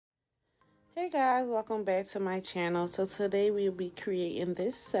Hey guys, welcome back to my channel. So today we'll be creating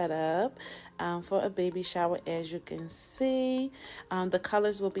this setup for a baby shower. As you can see, the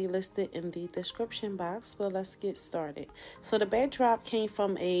colors will be listed in the description box, but let's get started. So the backdrop came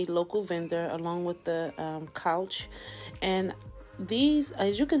from a local vendor along with the couch, and these,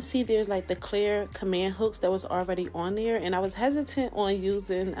 as you can see, there's like the clear command hooks that was already on there, and I was hesitant on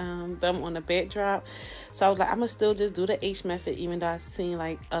using them on the backdrop, so I was like, I'm gonna still just do the H method, even though I seen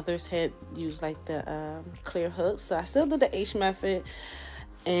like others had used like the clear hooks. So I still did the H method,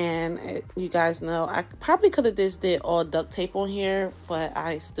 and you guys know I probably could have just did all duct tape on here, but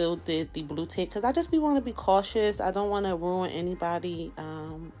I still did the blue tape because I just want to be cautious. I don't want to ruin anybody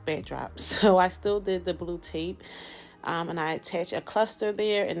backdrop, so I still did the blue tape. And I attach a cluster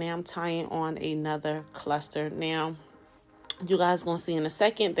there, and now I'm tying on another cluster. Now, you guys gonna see in a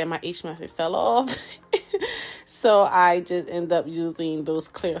second that my H method fell off. So I just end up using those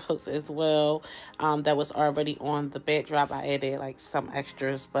clear hooks as well. That was already on the backdrop. I added like some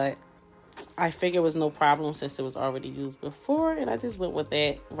extras, but I figured it was no problem since it was already used before, and I just went with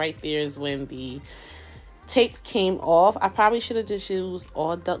that. Right there is when the tape came off. I probably should have just used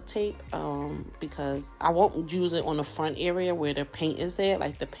all duct tape because I won't use it on the front area where the paint is at,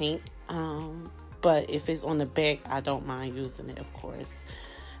 like the paint. But if it's on the back, I don't mind using it, of course.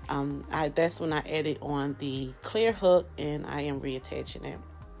 That's when I added on the clear hook, and I am reattaching it.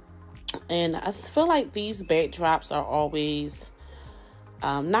 And I feel like these backdrops are always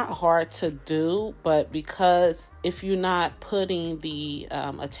not hard to do, but because if you're not putting the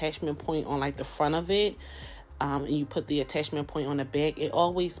attachment point on like the front of it, and you put the attachment point on the back, it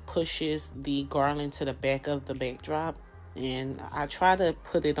always pushes the garland to the back of the backdrop. And I try to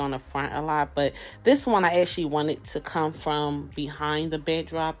put it on the front a lot, but this one I actually wanted to come from behind the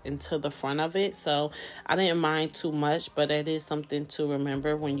backdrop into the front of it, so I didn't mind too much. But that is something to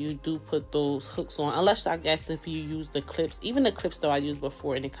remember when you do put those hooks on, unless I guess if you use the clips. Even the clips though I used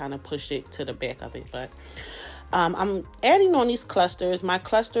before, and it kind of pushed it to the back of it. But I'm adding on these clusters. My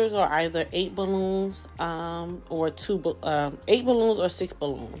clusters are either 8 balloons or 8 balloons or 6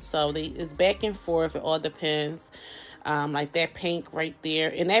 balloons, so it's back and forth. It all depends. Like that pink right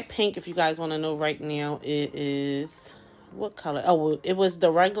there, and that pink, if you guys want to know right now, it is what color? Oh, well, it was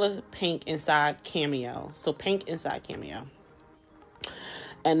the regular pink inside Cameo, so pink inside Cameo,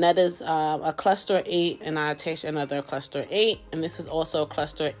 and that is a cluster 8, and I attached another cluster 8, and this is also a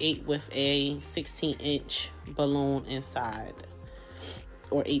cluster 8 with a 16-inch balloon inside,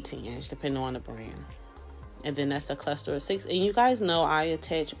 or 18-inch depending on the brand. And then that's a cluster of 6, and you guys know I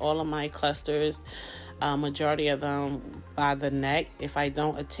attach all of my clusters, majority of them, by the neck. If I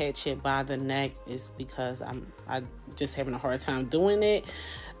don't attach it by the neck, it's because I just having a hard time doing it.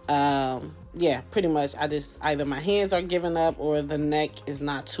 Yeah, pretty much I just either my hands are giving up, or the neck is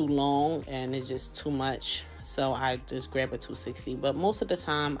not too long and it's just too much, so I just grab a 260. But most of the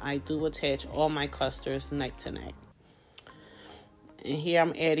time I do attach all my clusters neck to neck. And here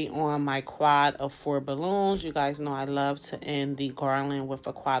I'm adding on my quad of 4 balloons. You guys know I love to end the garland with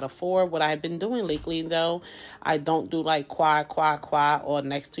a quad of 4. What I've been doing lately, though, I don't do like quad, all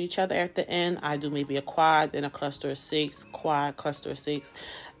next to each other at the end. I do maybe a quad, then a cluster of 6, quad, cluster of 6.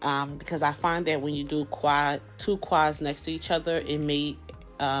 Because I find that when you do 2 quads next to each other, it may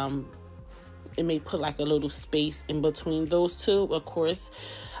put like a little space in between those two, of course.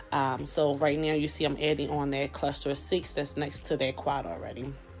 So right now you see I'm adding on that cluster of 6 that's next to that quad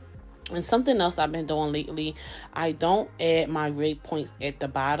already. And something else I've been doing lately, I don't add my rig points at the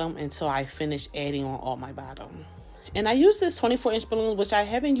bottom until I finish adding on all my bottom. And I use this 24-inch balloon, which I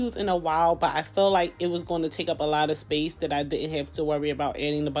haven't used in a while, but I feel like it was going to take up a lot of space that I didn't have to worry about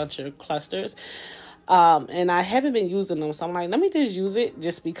adding a bunch of clusters. And I haven't been using them, so I'm like, let me just use it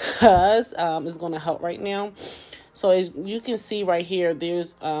just because it's going to help right now. So as you can see right here,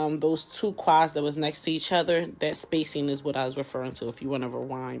 there's those 2 quads that was next to each other. That spacing is what I was referring to, if you want to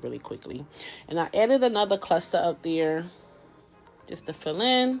rewind really quickly. And I added another cluster up there just to fill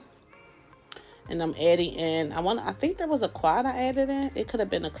in. And I'm adding in, I think there was a quad I added in. It could have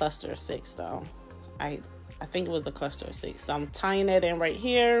been a cluster of 6 though. I think it was a cluster of 6. So I'm tying that in right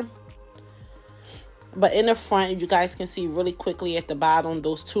here. But in the front, you guys can see really quickly at the bottom,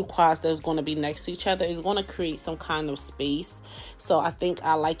 those 2 quads that's going to be next to each other is going to create some kind of space. So I think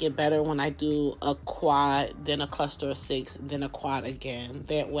I like it better when I do a quad, then a cluster of 6, then a quad again.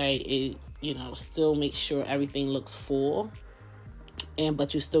 That way it, still makes sure everything looks full.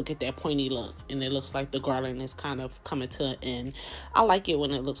 But you still get that pointy look, and it looks like the garland is kind of coming to an end. I like it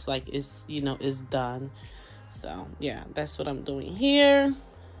when it looks like it's, it's done. So yeah, that's what I'm doing here.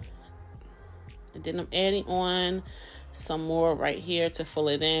 And then I'm adding on some more right here to fill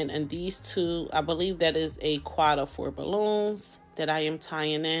it in. And these two, I believe that is a quad of 4 balloons that I am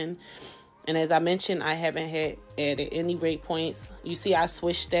tying in. And as I mentioned, I haven't had added any break points. You see, I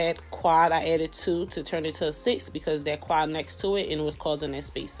switched that quad. I added 2 to turn it to a 6 because that quad next to it, and it was causing that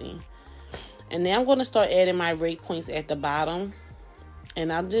spacing. And now I'm going to start adding my break points at the bottom.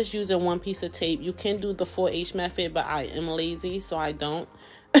 And I'm just using 1 piece of tape. You can do the 4H method, but I am lazy, so I don't.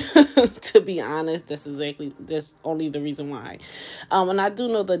 To be honest, that's only the reason why. And I do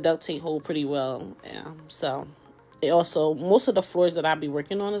know the duct tape hold pretty well. Yeah, so it also, most of the floors that I'll be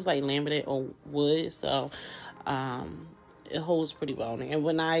working on is like laminate or wood, so it holds pretty well. And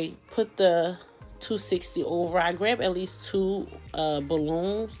when I put the 260 over, I grab at least 2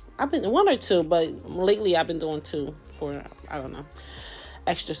 balloons. I've been 1 or 2, but lately I've been doing 2 for, I don't know,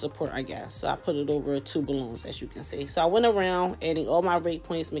 extra support, I guess. So I put it over 2 balloons, as you can see. So I went around adding all my rake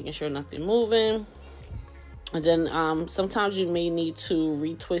points, making sure nothing moving. And then sometimes you may need to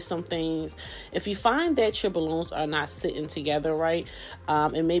retwist some things. If you find that your balloons are not sitting together right,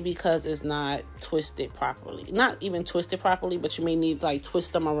 it may be because it's not twisted properly. Not even twisted properly, but you may need like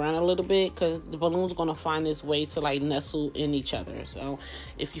twist them around a little bit because the balloon's going to find its way to like nestle in each other. So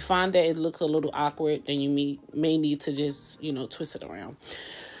if you find that it looks a little awkward, then you may need to just, you know, twist it around.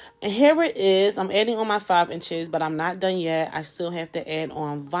 And here it is. I'm adding on my 5 inches, but I'm not done yet. I still have to add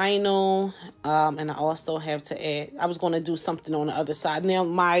on vinyl. And I also have to add, I was going to do something on the other side. Now,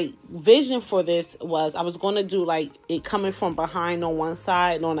 my vision for this was I was going to do like it coming from behind on one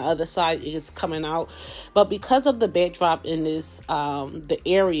side, and on the other side it's coming out. But because of the backdrop in this, the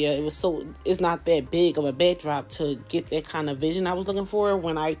area, it's not that big of a backdrop to get that kind of vision I was looking for.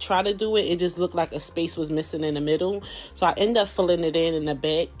 When I tried to do it, it just looked like a space was missing in the middle. So I ended up filling it in the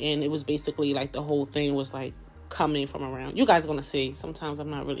back. And it was basically like the whole thing was like coming from around. You guys are gonna see. Sometimes I'm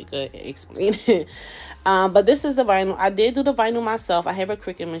not really good at explaining. But this is the vinyl. I did do the vinyl myself. I have a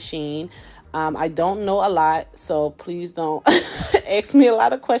Cricut machine. I don't know a lot, so please don't ask me a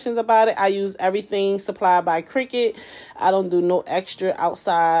lot of questions about it. I use everything supplied by Cricut. I don't do no extra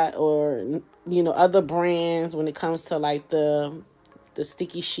outside or, you know, other brands when it comes to like the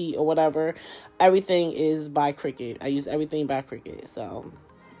sticky sheet or whatever. Everything is by Cricut. I use everything by Cricut. So,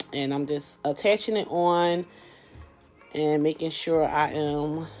 and I'm just attaching it on and making sure I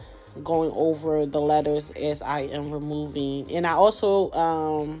am going over the letters as I am removing. And I also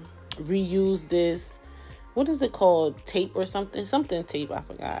reuse this, what is it called, tape or something tape, I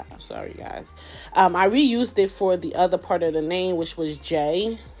forgot. I'm sorry guys. I reused it for the other part of the name, which was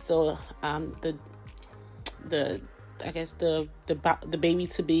J. So I guess the baby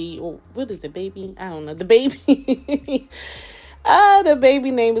to be, or what is it, baby, I don't know, the baby the baby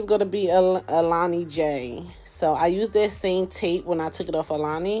name is going to be Alani J. So I used that same tape when I took it off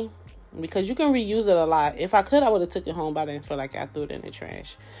Alani, because you can reuse it a lot. If I could, I would have took it home, but I didn't feel like I threw it in the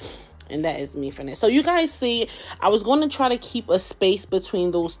trash. And that is me for that. So you guys see, I was going to try to keep a space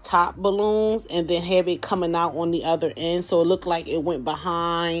between those top balloons and then have it coming out on the other end. So it looked like it went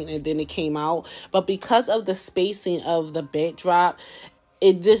behind and then it came out. But because of the spacing of the backdrop,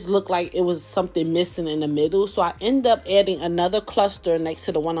 it just looked like it was something missing in the middle. So I end up adding another cluster next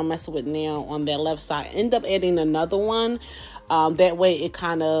to the one I'm messing with now on that left side. I end up adding another one. That way it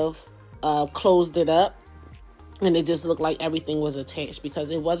kind of closed it up. And it just looked like everything was attached, because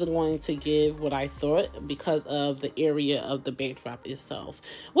it wasn't going to give what I thought because of the area of the backdrop itself,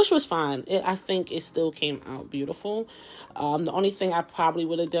 which was fine. I think it still came out beautiful. The only thing I probably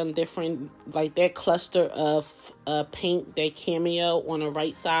would have done different, like that cluster of paint, that Cameo on the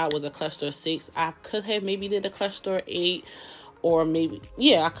right side was a cluster of 6. I could have maybe did a cluster of 8. Or maybe,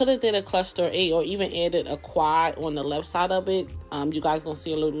 yeah, I could have did a cluster 8 or even added a quad on the left side of it. You guys gonna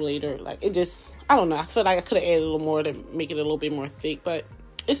see a little later. Like, it just, I don't know. I feel like I could have added a little more to make it a little bit more thick, but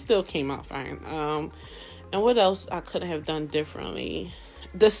it still came out fine. And what else I could have done differently?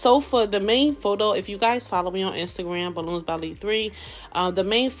 The sofa, the main photo, if you guys follow me on Instagram, Balloons by Lee 3, the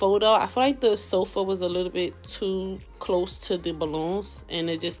main photo, I feel like the sofa was a little bit too close to the balloons, and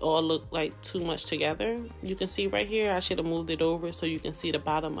it just all looked like too much together. You can see right here, I should have moved it over so you can see the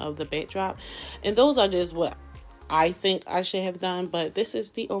bottom of the backdrop. And those are just what I think I should have done, but this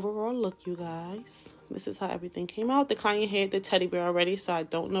is the overall look, you guys. This is how everything came out. The client had the teddy bear already, so I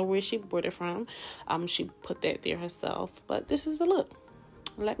don't know where she bought it from. She put that there herself, but this is the look.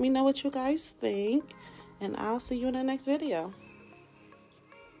 Let me know what you guys think, and I'll see you in the next video.